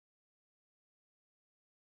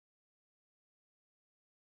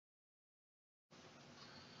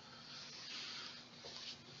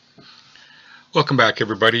Welcome back,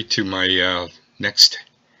 everybody, to my next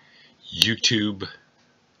YouTube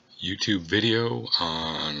video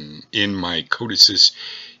in my Codesys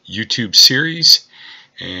YouTube series.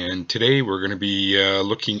 And today we're going to be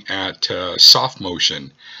looking at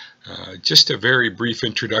Softmotion. Just a very brief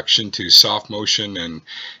introduction to Softmotion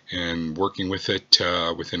and working with it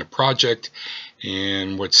within a project.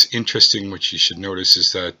 And what's interesting, which you should notice,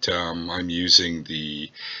 is that I'm using the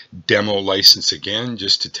demo license again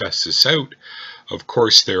just to test this out. Of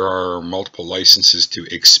course, there are multiple licenses to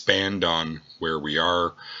expand on where we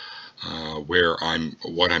are,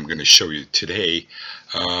 what I'm going to show you today.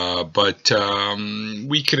 But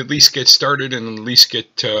we could at least get started and at least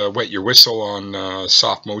get wet your whistle on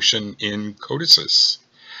Softmotion in Codesys.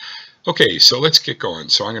 Okay, so let's get going.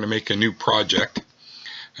 So I'm going to make a new project.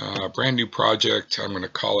 Brand new project. I'm going to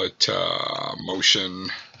call it motion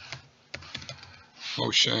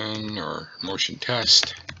or motion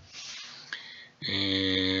test,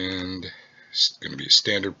 and it's going to be a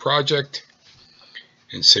standard project,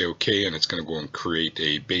 and say OK, and it's going to go and create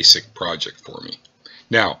a basic project for me.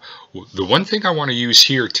 Now, the one thing I want to use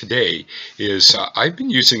here today is I've been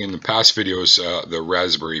using in the past videos the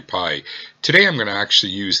Raspberry Pi. Today I'm going to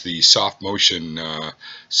actually use the Softmotion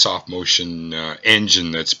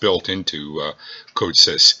engine that's built into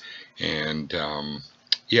Codesys. And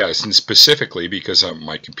yes, and specifically because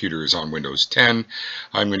my computer is on Windows 10,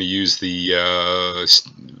 I'm going to use the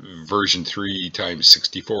version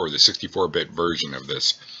 3x64, the 64-bit version of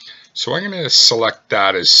this. So I'm going to select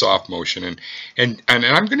that as Softmotion, and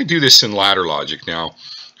I'm going to do this in ladder logic. Now,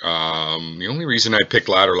 the only reason I picked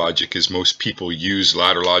ladder logic is most people use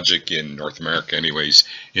ladder logic in North America anyways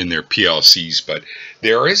in their PLCs, but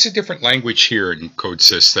there is a different language here in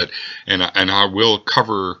Codesys that, and I will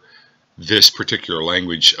cover this particular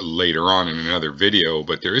language later on in another video,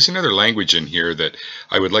 but there is another language in here that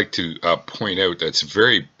I would like to point out that's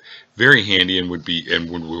very, very handy and would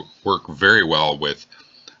work very well with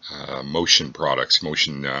motion products,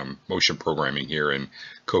 motion programming here in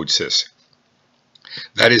Codesys.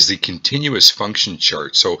 That is the continuous function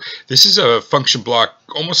chart. So this is a function block,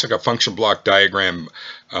 almost like a function block diagram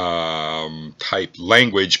type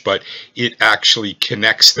language, but it actually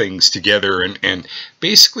connects things together and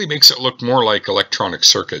basically makes it look more like electronic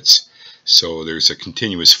circuits. So there's a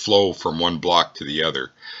continuous flow from one block to the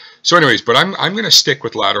other. So anyways, but I'm going to stick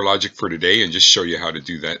with ladder logic for today and just show you how to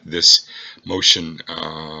do this motion,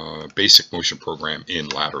 basic motion program in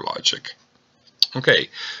ladder logic. Okay,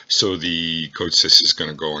 so the Codesys is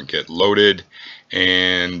going to go and get loaded,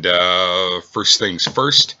 and first things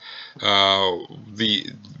first,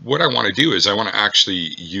 what I want to do is I want to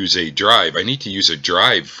actually use a drive. I need to use a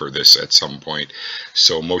drive for this at some point.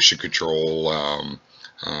 So motion control,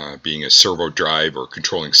 being a servo drive or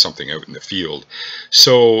controlling something out in the field.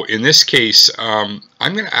 So in this case, I'm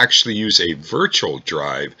going to actually use a virtual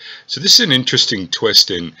drive. So this is an interesting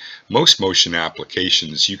twist. In most motion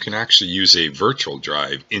applications, you can actually use a virtual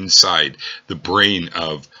drive inside the brain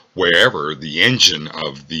of wherever the engine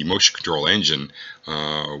of the motion control engine,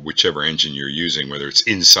 whichever engine you're using, whether it's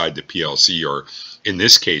inside the PLC or in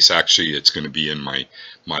this case, actually, it's going to be in my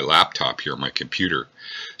laptop here, my computer.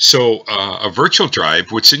 So a virtual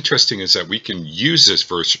drive, what's interesting is that we can use this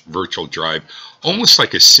virtual drive almost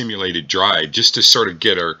like a simulated drive just to sort of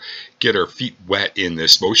get our feet wet in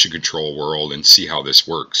this motion control world and see how this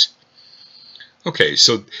works. Okay,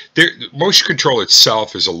 so motion control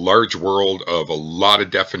itself is a large world of a lot of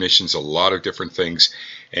definitions, a lot of different things,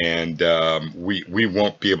 and we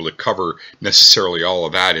won't be able to cover necessarily all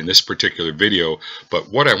of that in this particular video, but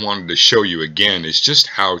what I wanted to show you again is just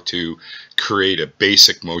how to create a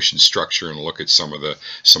basic motion structure and look at some of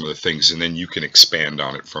the things, and then you can expand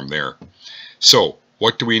on it from there. So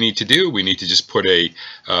what do we need to do? We need to just put an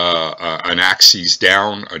axis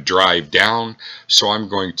down, a drive down. So I'm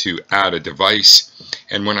going to add a device.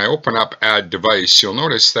 And when I open up Add Device, you'll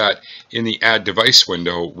notice that in the Add Device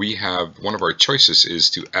window, we have one of our choices is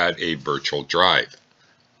to add a virtual drive.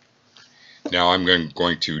 Now I'm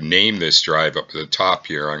going to name this drive up at the top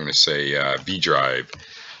here. I'm going to say V drive.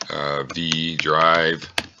 V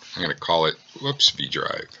drive. I'm going to call it, V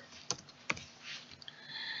drive.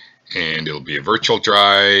 And it'll be a virtual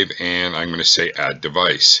drive, and I'm going to say add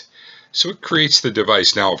device. So it creates the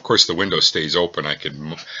device. Now, of course, the window stays open. I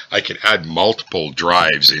could add multiple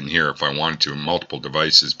drives in here if I wanted to, multiple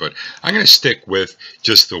devices, but I'm going to stick with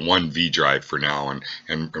just the one V drive for now,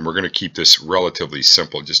 and we're going to keep this relatively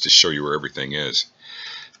simple just to show you where everything is.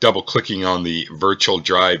 double clicking on the virtual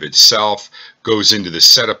drive itself goes into the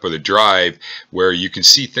setup of the drive, where you can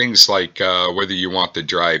see things like whether you want the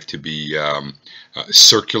drive to be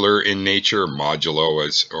circular in nature, modulo,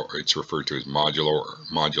 or it's referred to as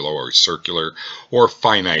modulo or circular, or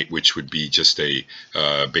finite, which would be just a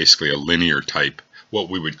basically a linear type, what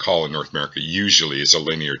we would call in North America usually is a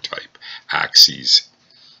linear type axes.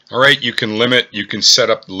 All right, you can set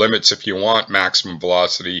up limits if you want, maximum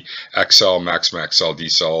velocity, XL, maximum XL,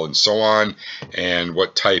 decel, and so on, and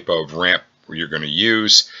what type of ramp you're going to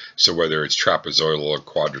use. So whether it's trapezoidal or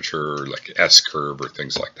quadrature, or like S-curve or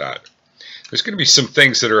things like that. There's going to be some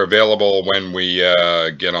things that are available when we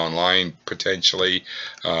get online potentially,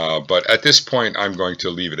 but at this point I'm going to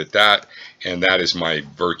leave it at that, and that is my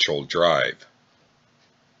virtual drive.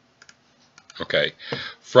 Okay,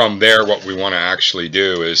 from there what we want to actually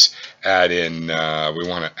do is add in, we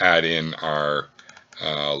want to add in our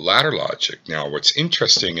ladder logic. Now what's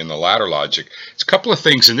interesting in the ladder logic, it's a couple of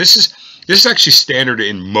things, and this is actually standard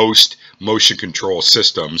in most motion control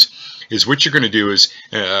systems, is what you're going to do is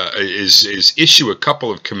issue a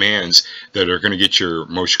couple of commands that are going to get your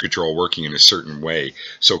motion control working in a certain way.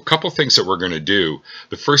 So a couple things that we're going to do.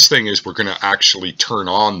 The first thing is we're going to actually turn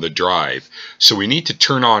on the drive. So we need to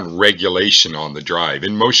turn on regulation on the drive.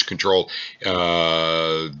 In motion control,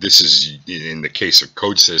 this is in the case of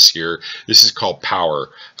Codesys here, this is called power,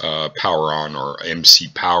 power on, or MC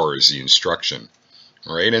power is the instruction.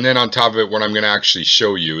 All right, and then on top of it, what I'm going to actually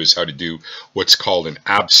show you is how to do what's called an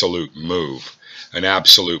absolute move. An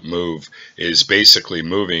absolute move is basically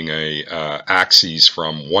moving a axis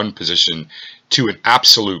from one position to an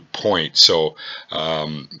absolute point. So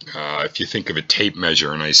if you think of a tape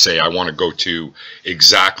measure and I say I want to go to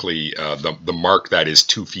exactly the mark that is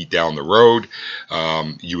 2 feet down the road,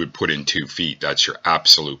 you would put in 2 feet. That's your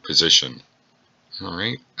absolute position. All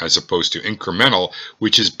right, as opposed to incremental,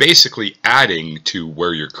 which is basically adding to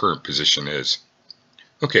where your current position is.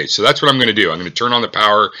 Okay, so that's what I'm going to do. I'm going to turn on the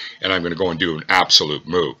power and I'm going to go and do an absolute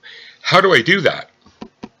move. How do I do that?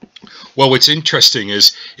 Well, what's interesting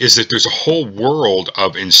is that there's a whole world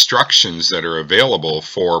of instructions that are available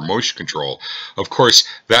for motion control. Of course,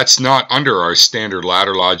 that's not under our standard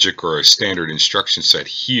ladder logic or a standard instruction set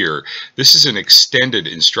here. This is an extended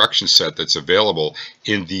instruction set that's available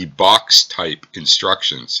in the box type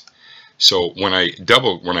instructions. So when I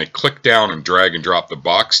click down and drag and drop the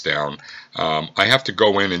box down, I have to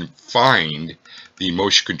go in and find the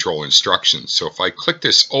motion control instructions. So if I click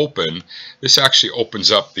this open, this actually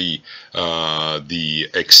opens up the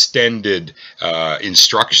extended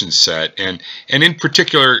instruction set, and in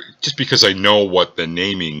particular, just because I know what the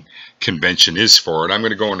naming convention is for it, I'm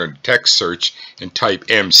going to go into text search and type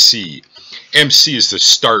MC. MC is the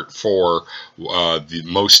start for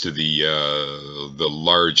most of the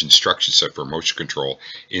large instruction set for motion control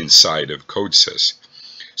inside of Codesys.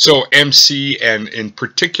 So MC, and in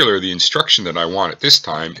particular the instruction that I want at this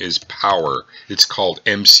time is power. It's called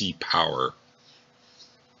MC power.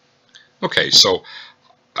 Okay, so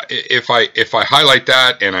if I highlight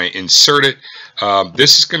that and I insert it,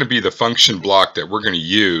 this is going to be the function block that we're going to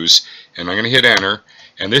use, and I'm going to hit enter,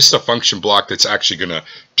 and this is the function block that's actually going to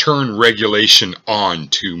turn regulation on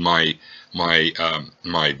to my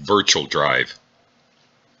virtual drive.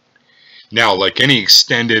 Now, like any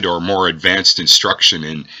extended or more advanced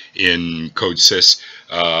instruction in Codesys,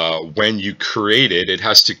 when you create it, it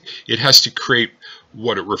has to create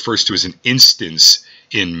what it refers to as an instance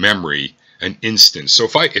in memory. An instance. So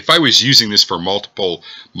if I was using this for multiple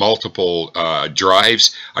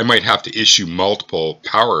drives, I might have to issue multiple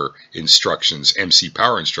power instructions, MC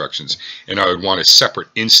power instructions, and I would want a separate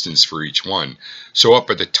instance for each one. So up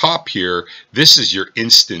at the top here, this is your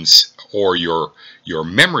instance, or your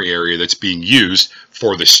memory area that's being used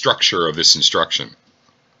for the structure of this instruction.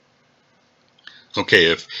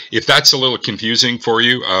 Okay, if that's a little confusing for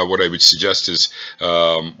you, what I would suggest is,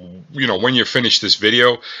 you know, when you finish this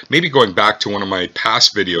video, maybe going back to one of my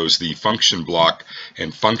past videos, the function block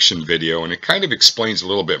and function video, and it kind of explains a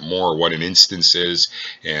little bit more what an instance is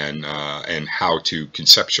and how to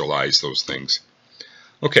conceptualize those things.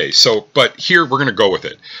 Okay, so, but here we're going to go with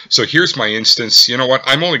it. So here's my instance. You know what?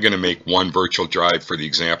 I'm only going to make one virtual drive for the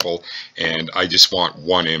example, and I just want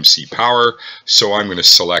one MC power. So I'm going to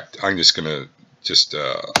select, I'm just going to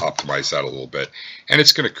optimize that a little bit, and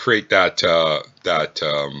it's going to create that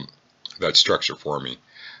that structure for me.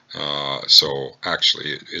 So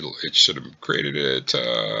actually, it should have created it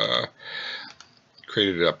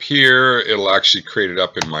up here. It'll actually create it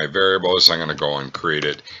up in my variables. I'm going to go and create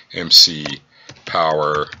it MC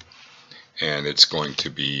power, and it's going to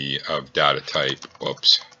be of data type,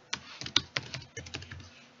 whoops,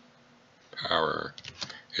 power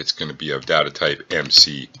it's going to be of data type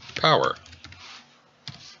MC power.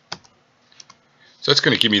 So that's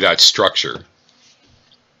going to give me that structure.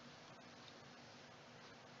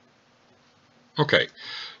 Okay,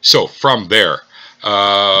 so from there,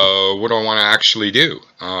 what do I want to actually do?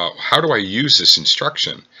 How do I use this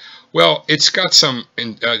instruction? Well, it's got some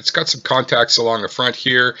contacts along the front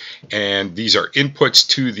here, and these are inputs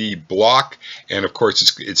to the block. And of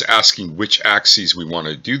course, it's asking which axes we want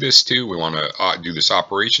to do this to. We want to do this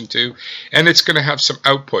operation to, and it's going to have some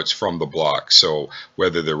outputs from the block. So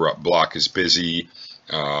whether the block is busy,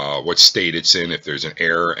 what state it's in, if there's an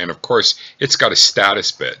error, and of course it's got a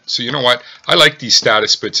status bit. So you know what, I like these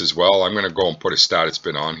status bits as well. I'm going to go and put a status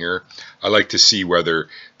bit on here. I like to see whether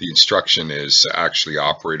the instruction is actually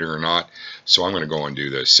operating or not, so I'm going to go and do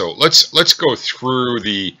this. So let's go through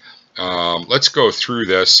the let's go through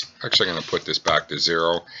this. Actually, I'm going to put this back to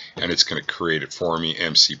 0, and it's going to create it for me,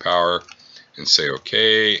 MC power, and say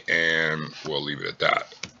okay, and we'll leave it at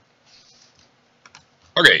that.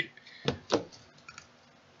 Okay,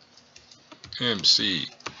 MC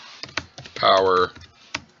power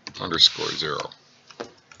underscore 0.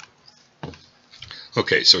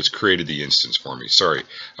 Okay, so it's created the instance for me. Sorry,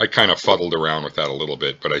 I kind of fuddled around with that a little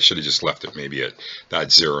bit, but I should have just left it maybe at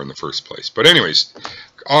that 0 in the first place. But anyways,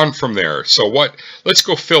 on from there. So let's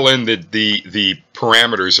go fill in the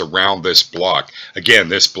parameters around this block. Again,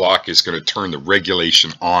 this block is going to turn the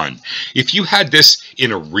regulation on. If you had this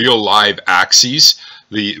in a real live axis,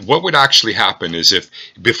 what would actually happen is, if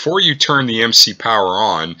before you turn the MC power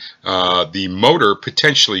on, the motor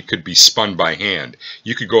potentially could be spun by hand.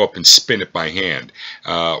 You could go up and spin it by hand.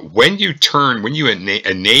 When you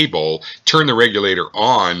enable, turn the regulator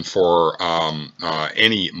on for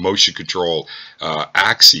any motion control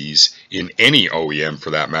axes in any OEM for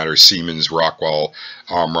that matter, Siemens, Rockwell,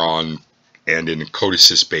 Omron, and in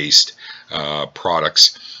Codesys based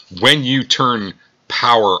products. When you turn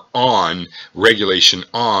power on, regulation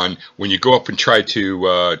on, when you go up and try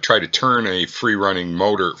to turn a free running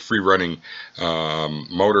motor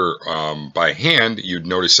by hand, you'd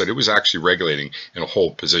notice that it was actually regulating in a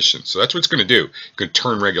hold position. So that's what it's going to do. It's going to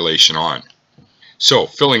turn regulation on. So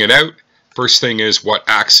filling it out, first thing is what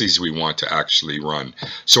axes we want to actually run.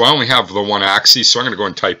 So I only have the one axis, so I'm going to go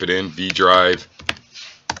and type it in, V drive.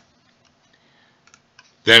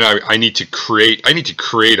 Then I need to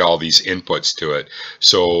create all these inputs to it.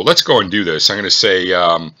 So let's go and do this. I'm going to say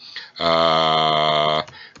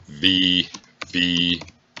v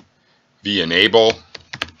enable.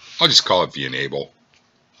 I'll just call it v enable.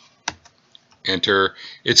 Enter.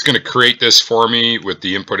 It's going to create this for me with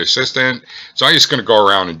the input assistant. So I'm just going to go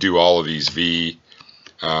around and do all of these v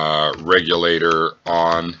regulator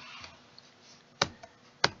on.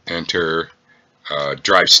 Enter.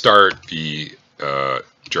 Drive start. V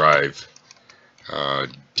drive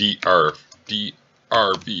DRV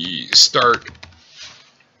start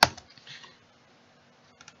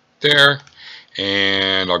there,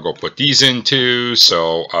 and I'll go put these in too.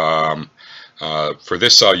 So for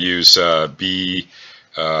this I'll use B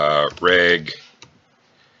reg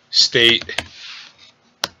state,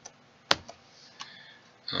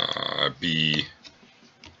 B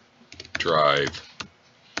drive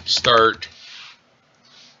start.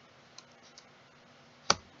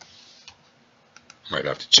 Might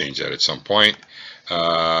have to change that at some point.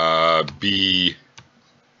 Be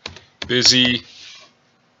busy.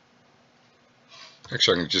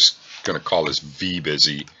 Actually, I'm just going to call this V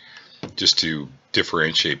busy, just to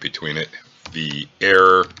differentiate between it. V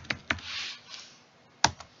error.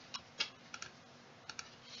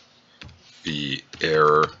 V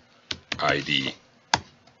error ID.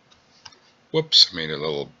 Whoops, I made a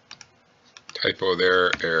little typo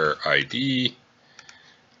there. Error ID.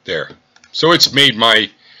 There. So it's made my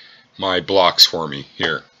blocks for me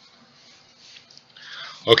here.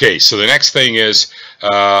 Okay, so the next thing is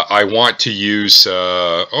I want to use,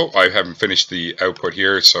 oh, I haven't finished the output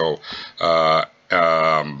here, so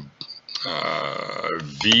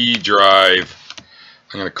V drive,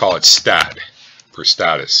 I'm going to call it stat for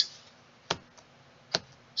status.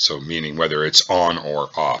 So meaning whether it's on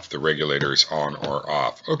or off, the regulator is on or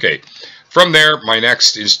off. Okay. From there, my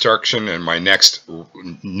next instruction and my next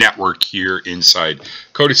network here inside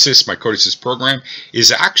Codesys, my Codesys program,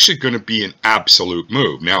 is actually going to be an absolute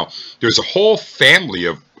move. Now, there's a whole family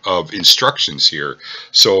of instructions here.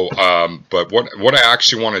 So, but what I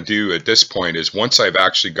actually want to do at this point is, once I've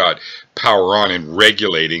actually got power on and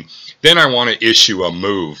regulating, then I want to issue a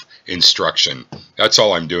move instruction. That's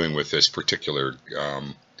all I'm doing with this particular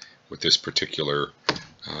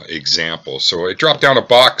example. So I drop down a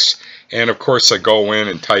box, and of course I go in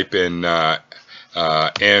and type in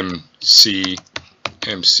MC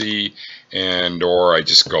MC, and or I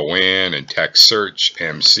just go in and text search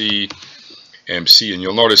MC, and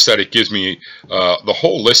you'll notice that it gives me the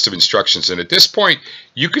whole list of instructions. And at this point,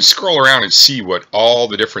 you could scroll around and see what all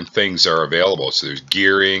the different things are available. So there's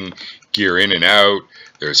gearing, gear in and out,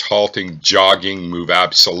 there's halting, jogging, move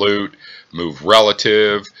absolute, move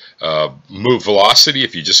relative, move velocity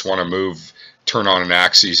if you just want to move, turn on an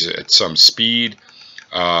axis at some speed,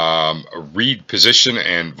 read position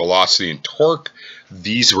and velocity and torque.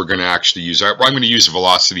 These we're going to actually use. I'm going to use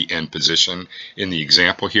velocity and position in the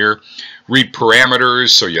example here. Read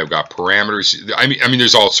parameters, so you've got parameters. I mean,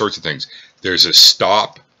 there's all sorts of things. There's a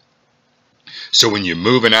stop. So when you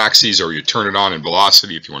move an axis or you turn it on in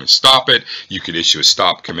velocity, if you want to stop it, you could issue a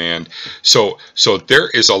stop command. So there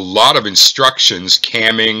is a lot of instructions,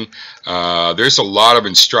 camming. There's a lot of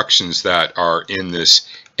instructions that are in this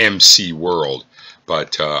MC world.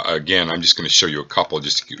 But again, I'm just going to show you a couple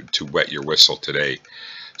just to wet your whistle today.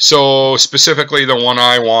 So specifically the one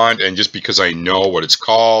I want, and just because I know what it's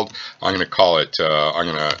called, I'm going to call it, I'm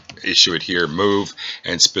going to issue it here, move,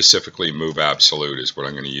 and specifically move absolute is what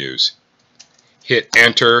I'm going to use. Hit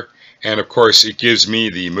enter, and of course it gives me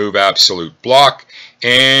the move absolute block,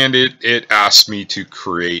 and it asks me to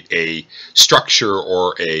create a structure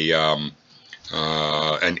or a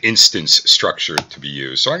an instance structure to be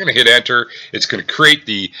used. So I'm going to hit enter. It's going to create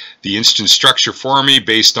the instance structure for me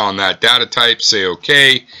based on that data type. Say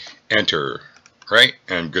OK, enter, right,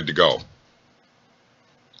 and good to go.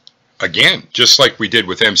 Again, just like we did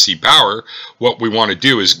with MC Power, what we want to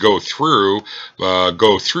do is go through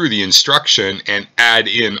the instruction and add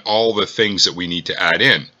in all the things that we need to add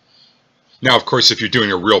in. Now, of course, if you're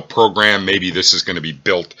doing a real program, maybe this is going to be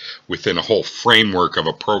built within a whole framework of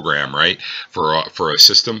a program, right, for a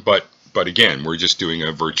system. But again, we're just doing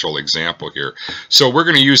a virtual example here. So we're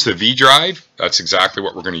going to use the V drive. That's exactly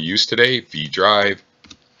what we're going to use today, V drive.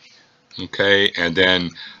 Okay, and then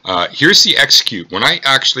here's the execute. When I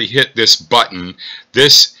actually hit this button,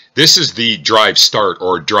 this is the drive start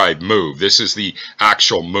or drive move. This is the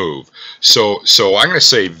actual move. So I'm going to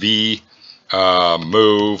say V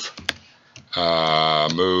move.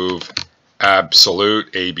 Move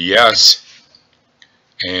absolute ABS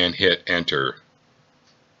and hit enter.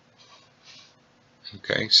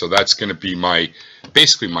 Okay, so that's going to be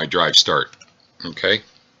basically my drive start. Okay,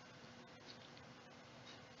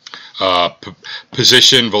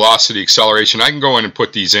 position, velocity, acceleration. I can go in and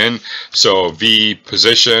put these in. So V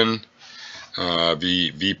position,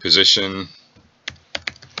 V position.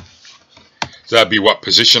 So that'd be what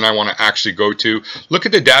position I want to actually go to. Look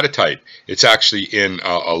at the data type. It's actually in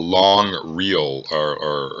a long reel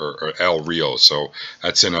or L reel. So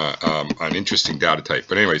that's in an interesting data type.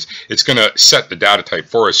 But anyways, it's going to set the data type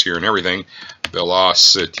for us here and everything.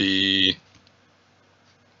 Velocity.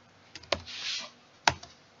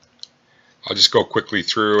 I'll just go quickly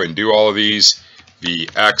through and do all of these.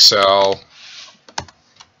 VXL.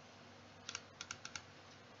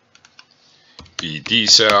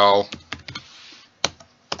 VDCell.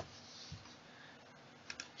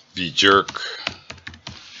 V-jerk,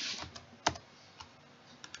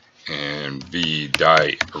 and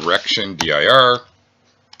V-direction, DIR.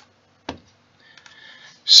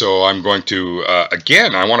 So I'm going to,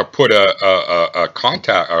 again, I want to put a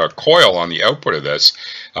coil on the output of this.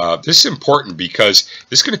 This is important because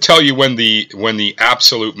this is going to tell you when the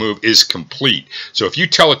absolute move is complete. So if you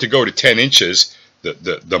tell it to go to 10 inches,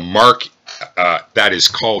 the mark that is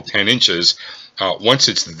called 10 inches, once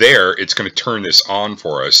it's there, it's going to turn this on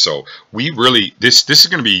for us. So we really, this is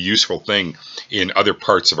going to be a useful thing in other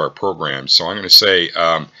parts of our program. So I'm going to say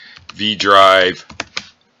V drive,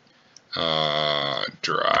 or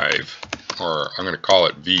I'm going to call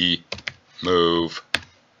it V move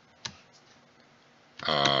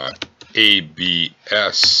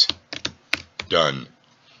ABS done.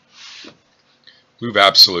 Move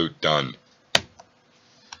absolute done.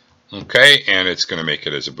 Okay, and it's going to make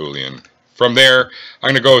it as a Boolean. From there, I'm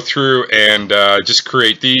going to go through and just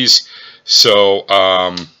create these. So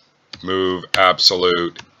move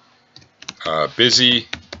absolute busy,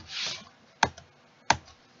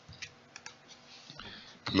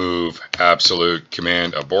 move absolute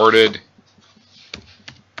command aborted,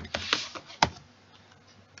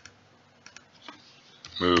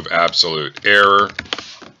 move absolute error,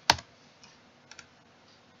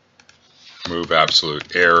 move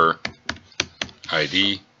absolute error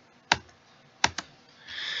ID.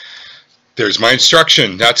 There's my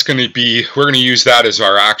instruction. That's going to be, we're going to use that as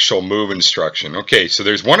our actual move instruction. Okay, so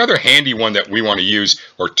there's one other handy one that we want to use,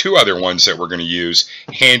 or two other ones that we're going to use,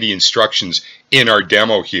 handy instructions in our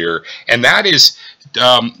demo here, and that is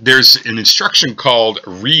there's an instruction called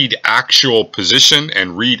read actual position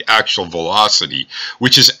and read actual velocity,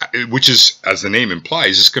 which is, as the name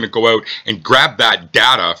implies, is going to go out and grab that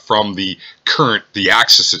data from the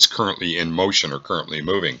axis that's currently in motion or currently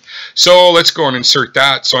moving. So let's go and insert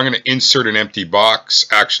that. So I'm going to insert an empty box,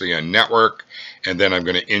 actually a network, and then I'm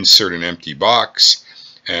going to insert an empty box.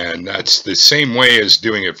 And that's the same way as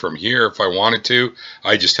doing it from here if I wanted to.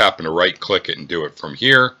 I just happen to right click it and do it from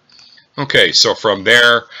here. Okay, so from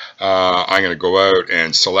there, I'm going to go out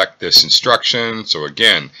and select this instruction. So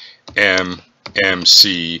again,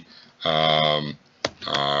 MC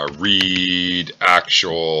read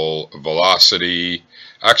actual velocity.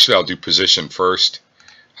 Actually, I'll do position first.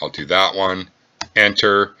 I'll do that one.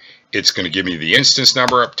 Enter. It's going to give me the instance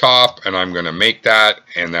number up top, and I'm going to make that,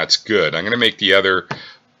 and that's good. I'm going to make the other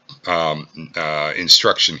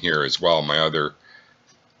instruction here as well, my other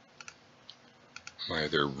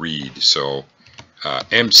read. So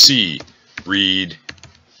MC read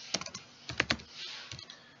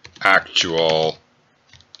actual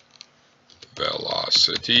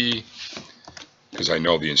velocity, because I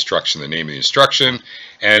know the instruction, the name of the instruction,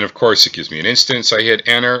 and of course it gives me an instance. I hit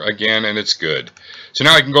enter again and it's good. So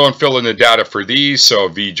now I can go and fill in the data for these. So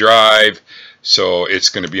V drive, so it's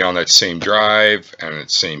going to be on that same drive, and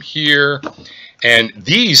it's same here. And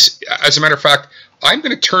these, as a matter of fact, I'm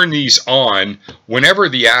going to turn these on whenever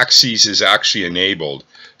the axis is actually enabled.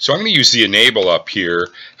 So I'm going to use the enable up here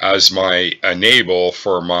as my enable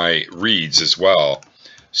for my reads as well.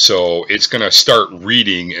 So it's going to start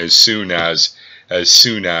reading as soon as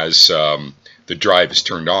the drive is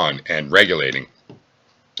turned on and regulating.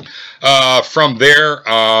 From there,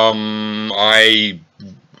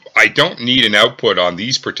 I don't need an output on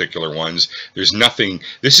these particular ones. There's nothing.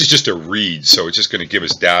 This is just a read, so it's just going to give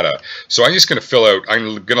us data. So I'm just going to fill out.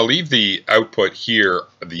 I'm going to leave the output here,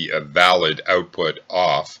 the valid output,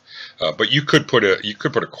 off. But you could put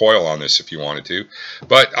a coil on this if you wanted to.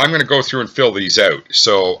 But I'm going to go through and fill these out.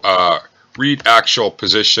 So read actual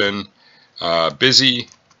position, busy.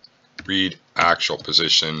 Read actual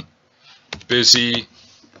position, busy.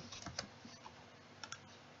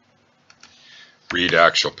 Read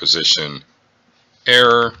actual position,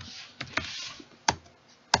 error.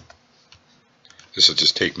 This will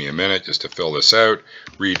just take me a minute just to fill this out.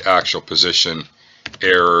 Read actual position,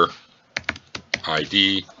 error,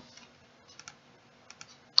 ID.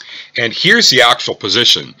 And here's the actual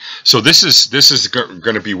position. So this is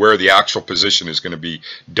going to be where the actual position is going to be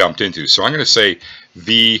dumped into. So I'm going to say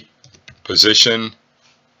V position,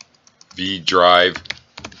 V drive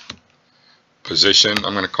position,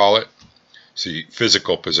 I'm going to call it. See,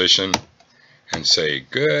 physical position, and say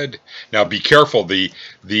good. Now be careful. You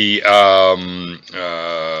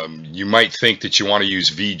might think that you want to use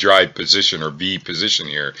V drive position or V position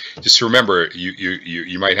here. Just remember,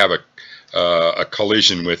 you might have a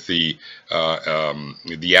collision with the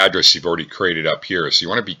address you've already created up here. So you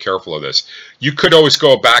want to be careful of this. You could always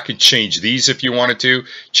go back and change these if you wanted to.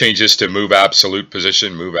 Change this to move absolute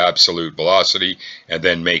position, move absolute velocity, and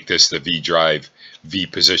then make this the V drive V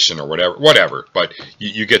position or whatever. But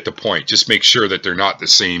you get the point. Just make sure that they're not the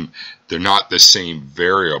same. They're not the same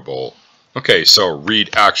variable. Okay, so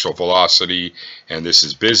read actual velocity, and this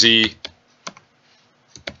is busy.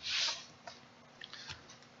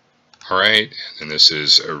 All right, and this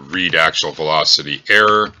is a read actual velocity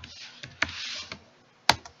error.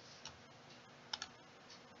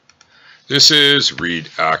 This is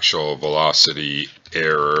read actual velocity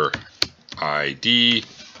error ID.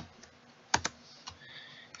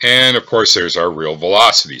 And of course there's our real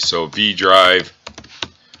velocity. So V drive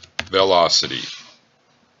velocity.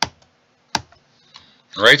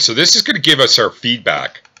 All right, so this is going to give us our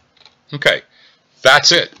feedback. Okay,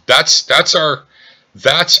 that's it. That's our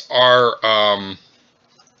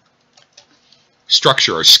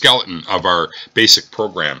structure, our skeleton of our basic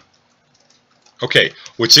program. Okay,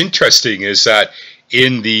 what's interesting is that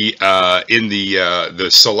in the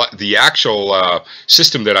actual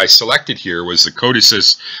system that I selected here was the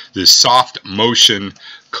Codesys, the Softmotion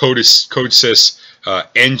Codesys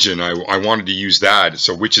engine. I wanted to use that,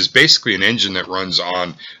 so which is basically an engine that runs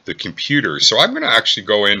on the computer. So I'm going to actually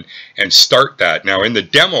go in and start that. Now in the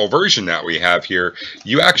demo version that we have here,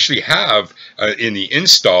 you actually have in the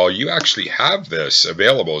install, you actually have this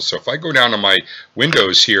available. So if I go down to my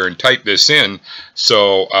Windows here and type this in,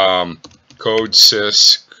 so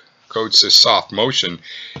Codesys Softmotion,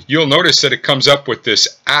 you'll notice that it comes up with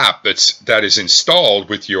this app that is installed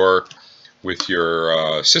with your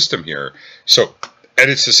system here. So, and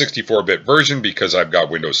it's the 64-bit version because I've got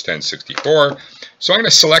Windows 10 64. So I'm going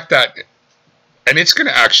to select that, and it's going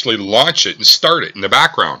to actually launch it and start it in the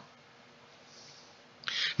background.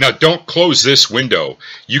 Now don't close this window.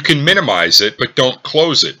 You can minimize it, but don't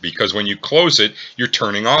close it, because when you close it, you're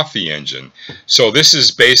turning off the engine. So this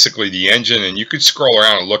is basically the engine, and you could scroll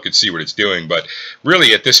around and look and see what it's doing, but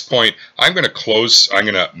really at this point, I'm going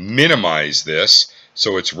to minimize this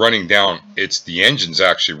so it's running down. The engine's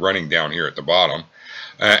actually running down here at the bottom.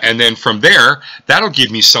 And then from there, that'll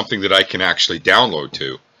give me something that I can actually download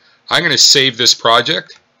to. I'm going to save this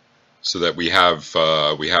project so that we have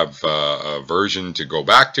a version to go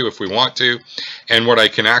back to if we want to. And what I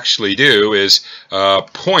can actually do is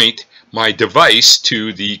point my device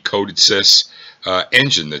to the Codesys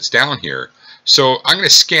engine that's down here. So I'm going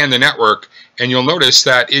to scan the network, and you'll notice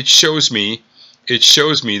that it shows me the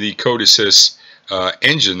Codesys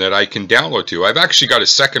engine that I can download to. I've actually got a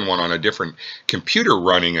second one on a different computer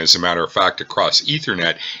running, as a matter of fact, across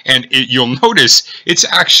Ethernet, and you'll notice it's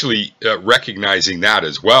actually recognizing that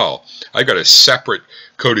as well. I've got a separate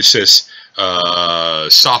Codesys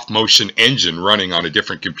Softmotion engine running on a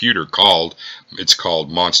different computer it's called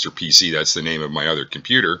Monster PC. That's the name of my other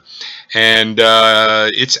computer, and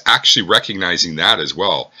it's actually recognizing that as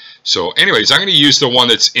well. So anyways, I'm going to use the one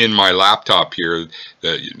that's in my laptop here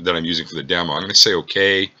that I'm using for the demo. I'm going to say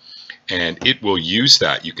OK, and it will use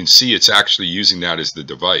that. You can see it's actually using that as the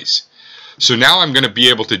device. So now I'm going to be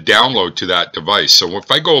able to download to that device. So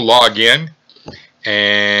if I go log in,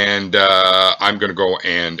 and I'm going to go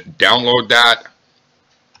and download that.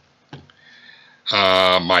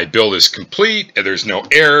 My build is complete, and there's no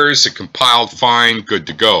errors, it compiled fine, good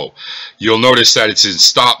to go. You'll notice that it's in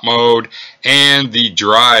stop mode and the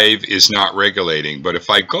drive is not regulating. But if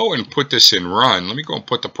I go and put this in run, let me go and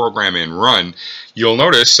put the program in run, you'll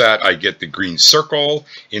notice that I get the green circle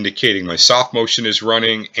indicating my Softmotion is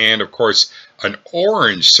running, and of course an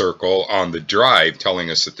orange circle on the drive telling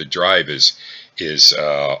us that the drive is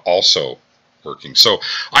also working. So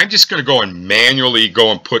I'm just going to go and manually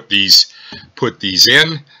go and put these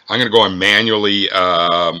in. I'm going to go and manually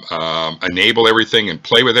enable everything and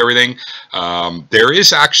play with everything. There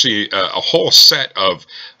is actually a whole set of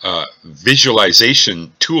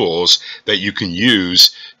visualization tools that you can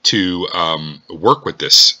use to work with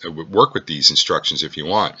these instructions if you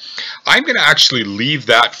want. I'm going to actually leave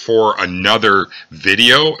that for another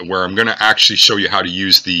video where I'm going to actually show you how to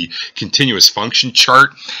use the continuous function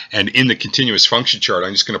chart. And in the continuous function chart,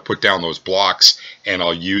 I'm just going to put down those blocks, and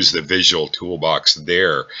I'll use the visual toolbox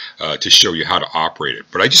there to show you how to operate it.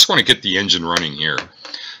 But I just want to get the engine running here.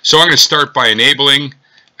 So I'm going to start by enabling,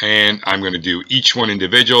 and I'm going to do each one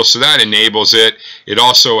individual. So that enables it. It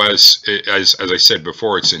also, as I said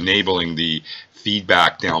before, it's enabling the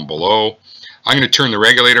feedback down below. I'm going to turn the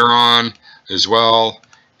regulator on as well,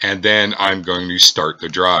 and then I'm going to start the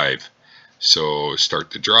drive. So start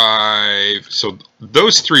the drive. So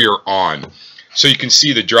those three are on. So you can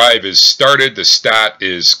see the drive is started, the stat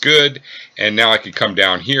is good, and now I can come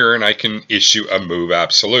down here and I can issue a move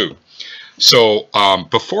absolute. So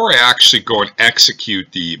before I actually go and execute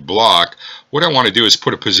the block, what I want to do is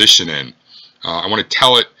put a position in. I want to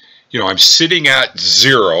tell it, you know, I'm sitting at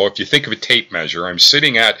 0. If you think of a tape measure, I'm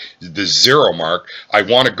sitting at the 0 mark. I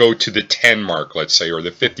want to go to the 10 mark, let's say, or the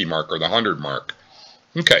 50 mark, or the 100 mark.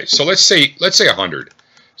 Okay, so let's say 100.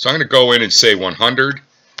 So I'm going to go in and say 100.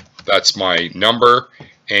 That's my number,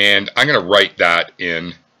 and I'm going to write that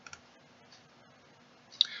in.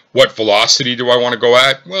 What velocity do I want to go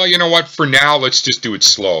at? Well, you know what? For now, let's just do it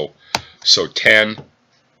slow. So 10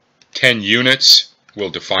 units. We'll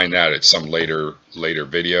define that at some later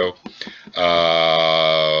video.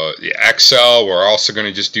 The XL, we're also going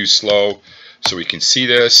to just do slow so we can see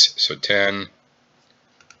this. So 10.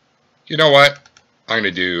 You know what? I'm going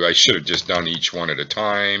to do, I should have just done each one at a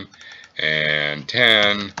time. And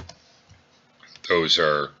 10. Those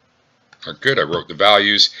are good. I wrote the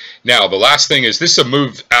values. Now the last thing is, this is a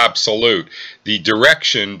move absolute. The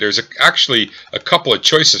direction, there's actually a couple of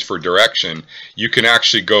choices for direction. You can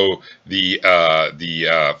actually go the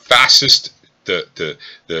fastest,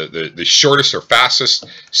 the shortest or fastest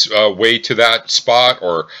way to that spot,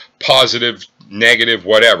 or positive, negative,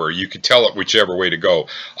 whatever. You can tell it whichever way to go.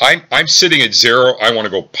 I'm sitting at 0. I want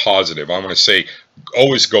to go positive. I want to say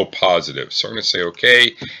always go positive. So I'm going to say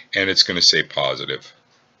OK, and it's going to say positive.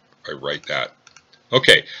 I write that.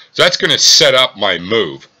 Okay, so that's going to set up my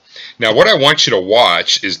move. Now what I want you to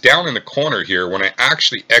watch is down in the corner here, when I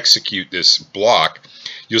actually execute this block,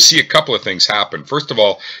 you'll see a couple of things happen. First of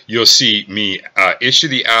all, you'll see me issue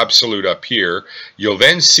the absolute up here. You'll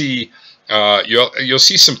then see you'll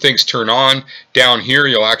see some things turn on. Down here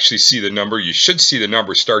you'll actually see the number. You should see the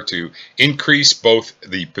number start to increase. Both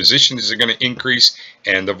the positions are going to increase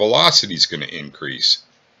and the velocity is going to increase.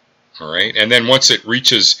 All right, and then once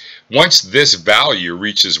this value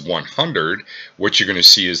reaches 100, what you're going to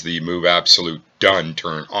see is the move absolute done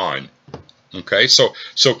turn on. Okay, so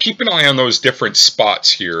keep an eye on those different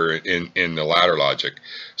spots here in the ladder logic.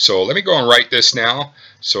 So let me go and write this now.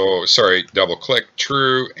 So sorry, double click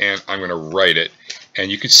true, and I'm going to write it, and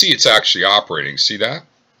you can see it's actually operating. See that?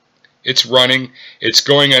 It's running. It's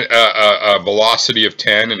going at a velocity of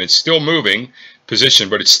 10, and it's still moving position,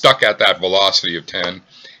 but it's stuck at that velocity of 10.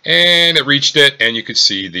 And it reached it, and you can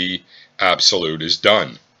see the absolute is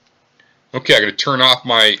done. Okay, I'm going to turn off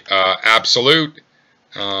my absolute,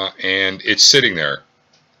 and it's sitting there.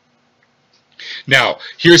 Now,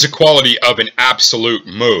 here's a quality of an absolute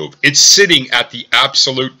move. It's sitting at the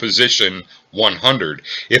absolute position 100.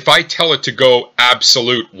 If I tell it to go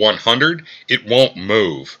absolute 100, it won't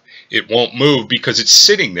move. It won't move because it's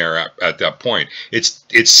sitting there at that point. It's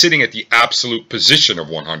sitting at the absolute position of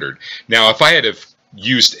 100. Now, if I had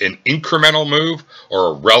used an incremental move or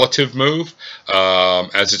a relative move,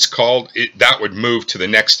 as it's called, that would move to the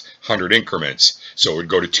next 100 increments. So it would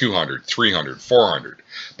go to 200, 300, 400.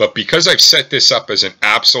 But because I've set this up as an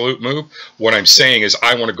absolute move, what I'm saying is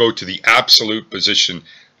I want to go to the absolute position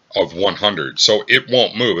of 100. So it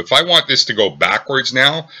won't move. If I want this to go backwards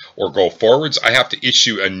now or go forwards, I have to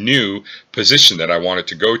issue a new position that I want it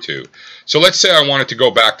to go to. So let's say I want it to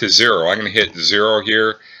go back to 0. I'm going to hit 0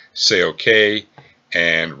 here, say OK,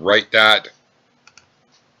 and write that,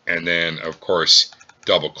 and then of course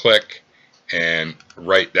double click and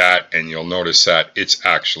write that, and you'll notice that it's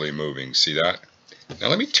actually moving. See that? Now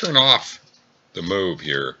let me turn off the move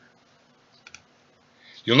here.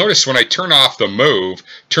 You'll notice when I turn off the move,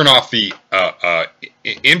 turn off the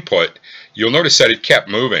input, you'll notice that it kept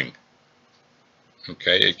moving.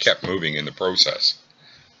 Okay, it kept moving in the process.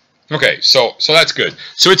 Okay, so that's good.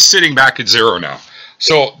 So it's sitting back at 0 now.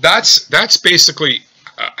 So that's basically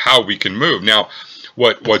how we can move. Now,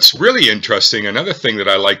 what's really interesting, another thing that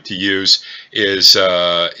I like to use is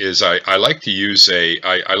I like to use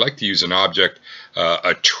an object,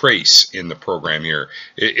 a trace in the program here.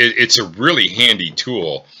 It's a really handy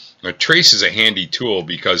tool. A trace is a handy tool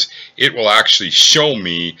because it will actually show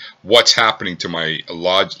me what's happening to my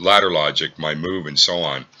ladder logic, my move, and so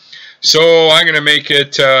on. So I'm going to make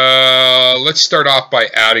it, let's start off by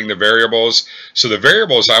adding the variables. So the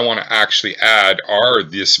variables I want to actually add are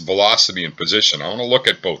this velocity and position. I want to look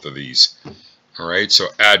at both of these. All right, so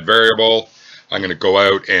add variable. I'm going to go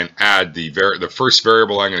out and add the first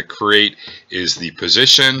variable I'm going to create is the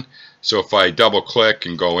position. So if I double click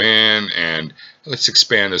and go in, and let's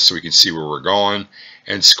expand this so we can see where we're going,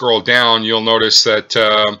 and scroll down, you'll notice that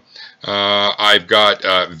I've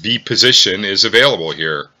got V position is available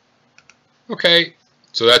here. Okay,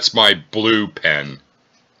 so that's my blue pen.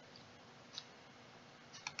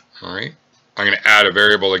 All right, I'm going to add a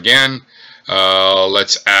variable again.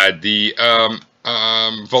 Let's add the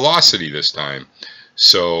velocity this time.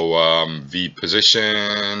 So V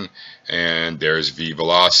position, and there's V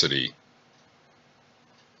velocity.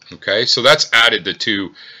 Okay, so that's added the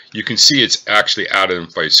two. You can see it's actually added,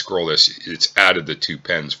 if I scroll this, it's added the two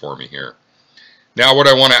pens for me here. Now what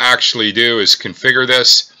I want to actually do is configure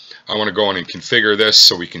this. I want to go in and configure this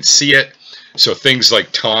so we can see it. So things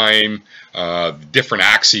like time, different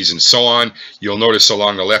axes, and so on. You'll notice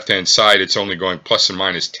along the left-hand side it's only going plus and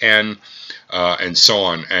minus 10, and so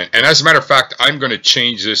on. And as a matter of fact, I'm going to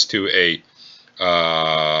change this to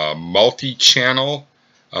a multi-channel.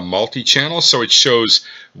 So it shows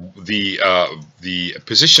the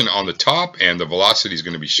position on the top, and the velocity is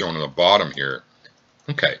going to be shown on the bottom here.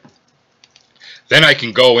 Okay. Then I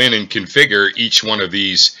can go in and configure each one of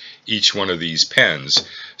these pens.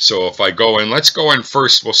 So if I go in, let's go in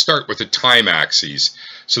first. We'll start with the time axis.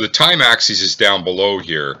 So the time axis is down below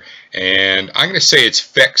here, and I'm going to say it's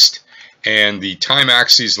fixed. And the time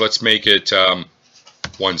axis, let's make it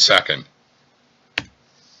 1 second.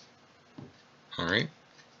 All right.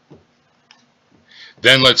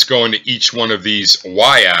 Then let's go into each one of these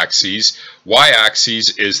y-axes.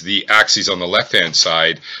 Y-axis is the axis on the left-hand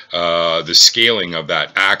side, the scaling of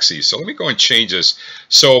that axis. So let me go and change this.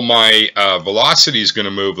 So my velocity is going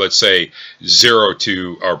to move, let's say, 0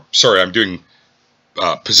 to, or sorry, I'm doing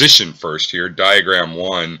position first here. Diagram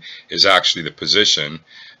 1 is actually the position.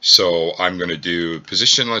 So I'm going to do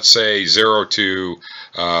position, let's say, 0 to,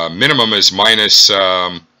 minimum is minus,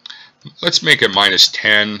 let's make it minus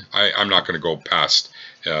 10. I'm not going to go past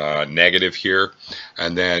negative here.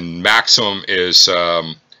 And then maximum is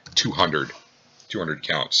 200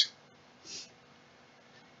 counts.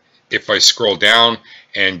 If I scroll down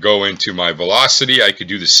and go into my velocity, I could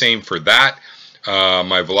do the same for that.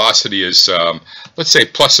 My velocity is, let's say,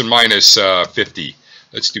 plus and minus 50.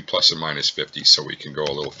 Let's do plus and minus 50 so we can go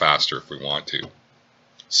a little faster if we want to.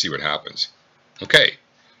 See what happens. Okay,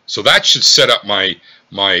 so that should set up my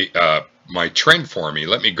trend for me.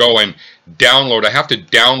 Let me go and download. I have to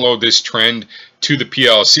download this trend to the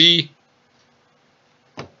PLC.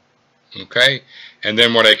 Okay, and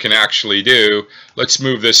then what I can actually do, let's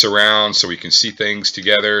move this around so we can see things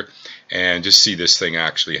together and just see this thing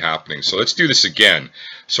actually happening. So let's do this again.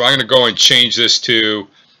 So I'm going to go and change this to,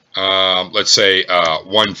 let's say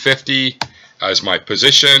 150 as my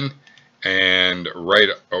position, and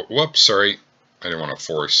oh, whoops, sorry, I didn't want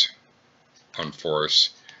to unforce.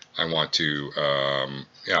 I want to,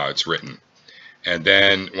 yeah, it's written. And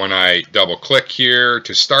then when I double click here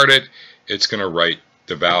to start it, it's going to write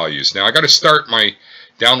the values. Now I got to start my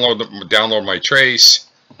download my trace.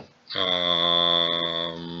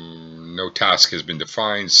 No task has been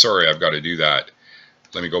defined. Sorry, I've got to do that.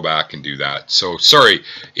 Let me go back and do that. So sorry,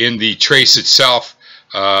 in the trace itself,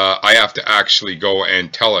 I have to actually go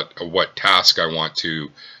and tell it what task I want to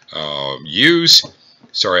use.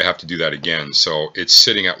 Sorry, I have to do that again. So it's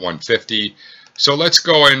sitting at 150. So let's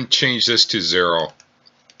go and change this to 0.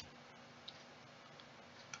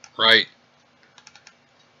 Right?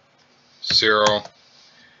 0.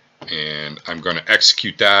 And I'm going to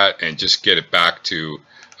execute that and just get it back to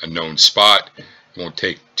a known spot. It won't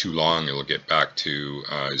take too long. It'll get back to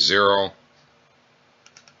 0.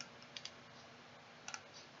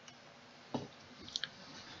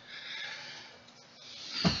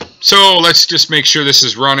 So let's just make sure this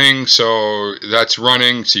is running. So that's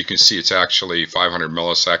running. So you can see it's actually 500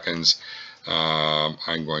 milliseconds.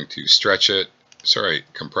 I'm going to stretch it. Sorry,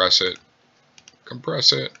 compress it,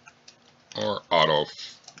 or auto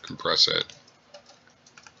compress it,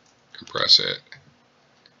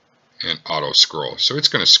 and auto scroll. So it's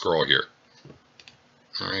going to scroll here.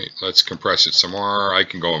 All right, let's compress it some more. I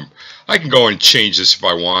can go and change this if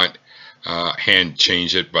I want, hand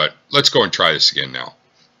change it, but let's go and try this again now.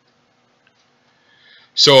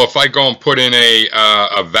 So if I go and put in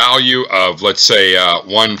a value of, let's say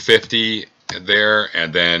 150 there,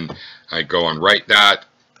 and then I go and write that,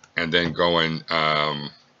 and then go and oh,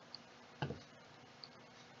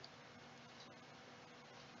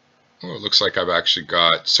 it looks like I've actually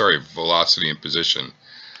got, sorry, velocity and position.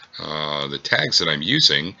 The tags that I'm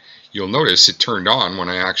using, you'll notice it turned on when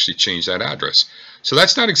I actually changed that address. So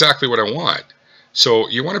that's not exactly what I want. So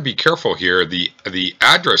you want to be careful here. The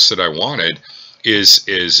address that I wanted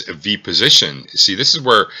is V position. See, this is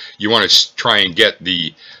where you want to try and get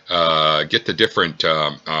the different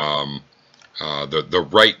the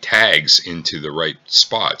right tags into the right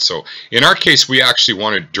spot. So in our case, we actually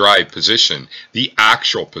want to drive position, the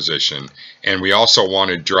actual position, and we also want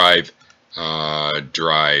to drive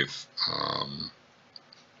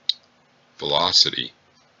velocity.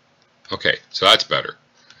 Okay, so that's better.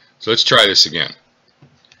 So let's try this again.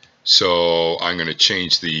 So I'm going to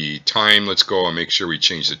change the time. Let's go and make sure we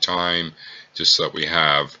change the time just so that we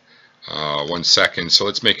have 1 second. So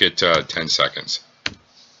let's make it 10 seconds.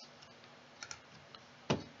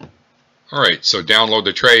 All right, so download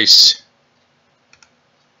the trace.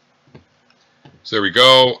 So there we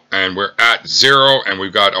go, and we're at 0, and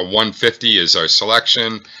we've got a 150 as our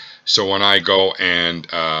selection. So when I go and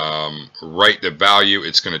write the value,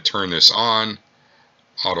 it's going to turn this on,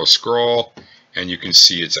 auto scroll, and you can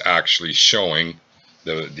see it's actually showing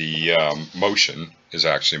the motion is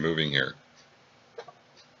actually moving here.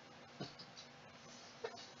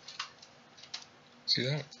 See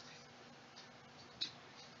that?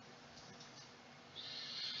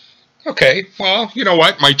 Okay, well, you know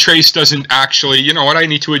what? My trace doesn't actually, you know what? I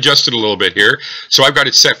need to adjust it a little bit here. So I've got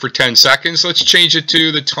it set for 10 seconds. Let's change it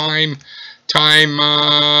to the time.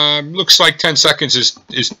 Looks like 10 seconds is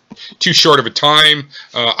too short of a time.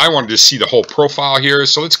 I wanted to see the whole profile here.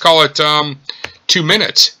 So let's call it 2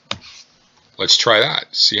 minutes. Let's try that.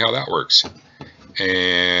 See how that works.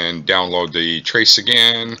 And download the trace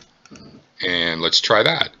again. And let's try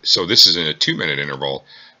that. So this is in a 2-minute interval.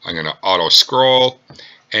 I'm going to auto scroll.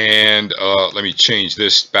 And let me change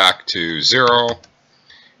this back to 0,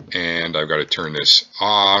 and I've got to turn this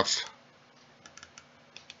off,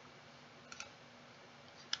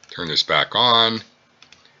 turn this back on,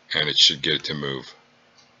 and it should get it to move.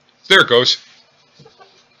 There it goes.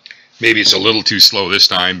 Maybe it's a little too slow this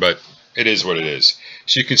time, but it is what it is.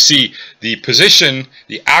 So you can see the position,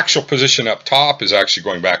 the actual position up top is actually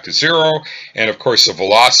going back to 0, and of course the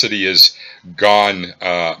velocity is gone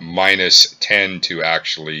minus 10 to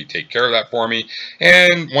actually take care of that for me.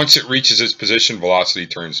 And once it reaches its position, velocity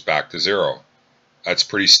turns back to 0. That's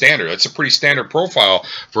pretty standard. That's a pretty standard profile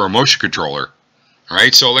for a motion controller. All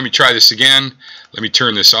right, so let me try this again. Let me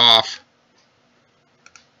turn this off.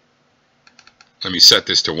 Let me set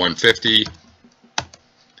this to 150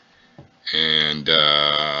 and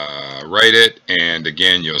write it. And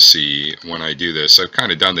again, you'll see when I do this, I've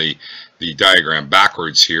kind of done the diagram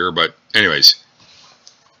backwards here, but anyways,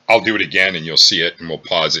 I'll do it again and you'll see it, and we'll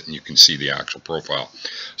pause it and you can see the actual profile.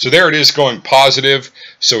 So there it is, going positive.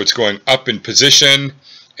 So it's going up in position,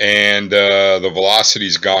 and the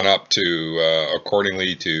velocity's gone up to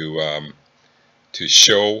accordingly to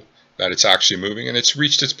show that it's actually moving, and it's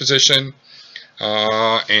reached its position,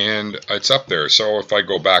 and it's up there. So if I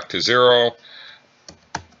go back to 0,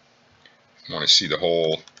 I want to see the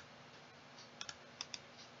whole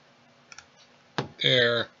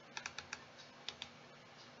there.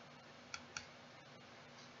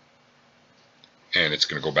 And it's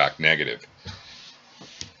going to go back negative.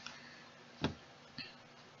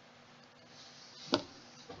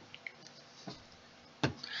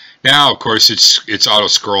 Now, of course, it's auto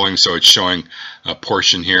scrolling, so it's showing a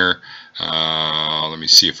portion here. Let me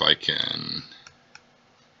see if I can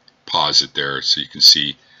pause it there so you can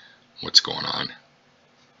see what's going on.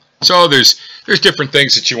 So there's different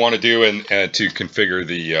things that you want to do and to configure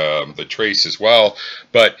the trace as well,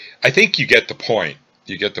 but I think you get the point.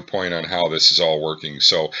 You get the point on how this is all working.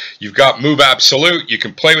 So you've got move absolute. You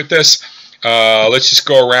can play with this. Let's just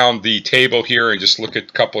go around the table here and just look at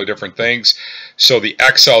a couple of different things. So the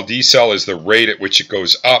XL decel is the rate at which it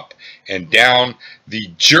goes up and down.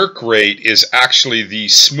 The jerk rate is actually the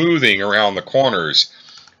smoothing around the corners.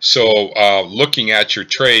 So looking at your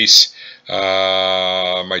trace,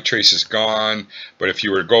 my trace is gone, but if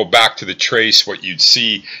you were to go back to the trace, what you'd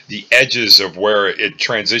see, the edges of where it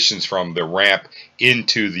transitions from the ramp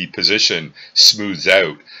into the position smooths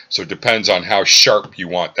out. So it depends on how sharp you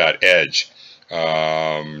want that edge.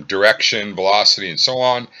 Direction, velocity, and so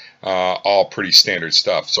on, all pretty standard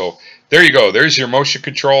stuff. So there you go. There's your motion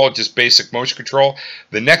control, just basic motion control.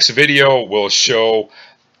 The next video will show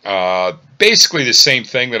basically the same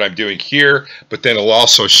thing that I'm doing here, but then it'll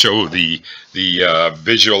also show the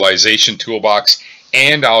visualization toolbox,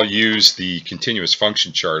 and I'll use the continuous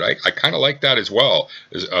function chart. I kind of like that as well,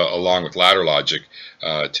 along with ladder logic,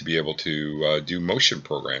 to be able to do motion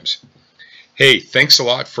programs. Hey, thanks a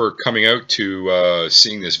lot for coming out to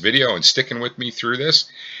seeing this video and sticking with me through this,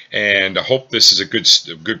 and I hope this is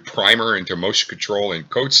a good primer into motion control in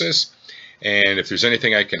Codesys. And if there's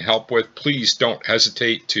anything I can help with, please don't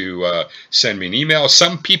hesitate to send me an email.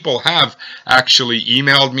 Some people have actually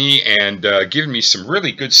emailed me and given me some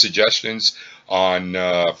really good suggestions on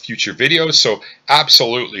future videos. So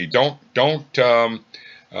absolutely, don't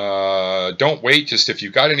wait. Just if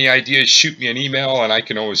you've got any ideas, shoot me an email, and I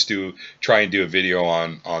can always try and do a video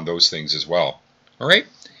on those things as well. All right.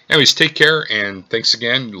 Anyways, take care, and thanks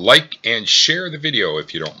again. Like and share the video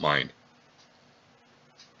if you don't mind.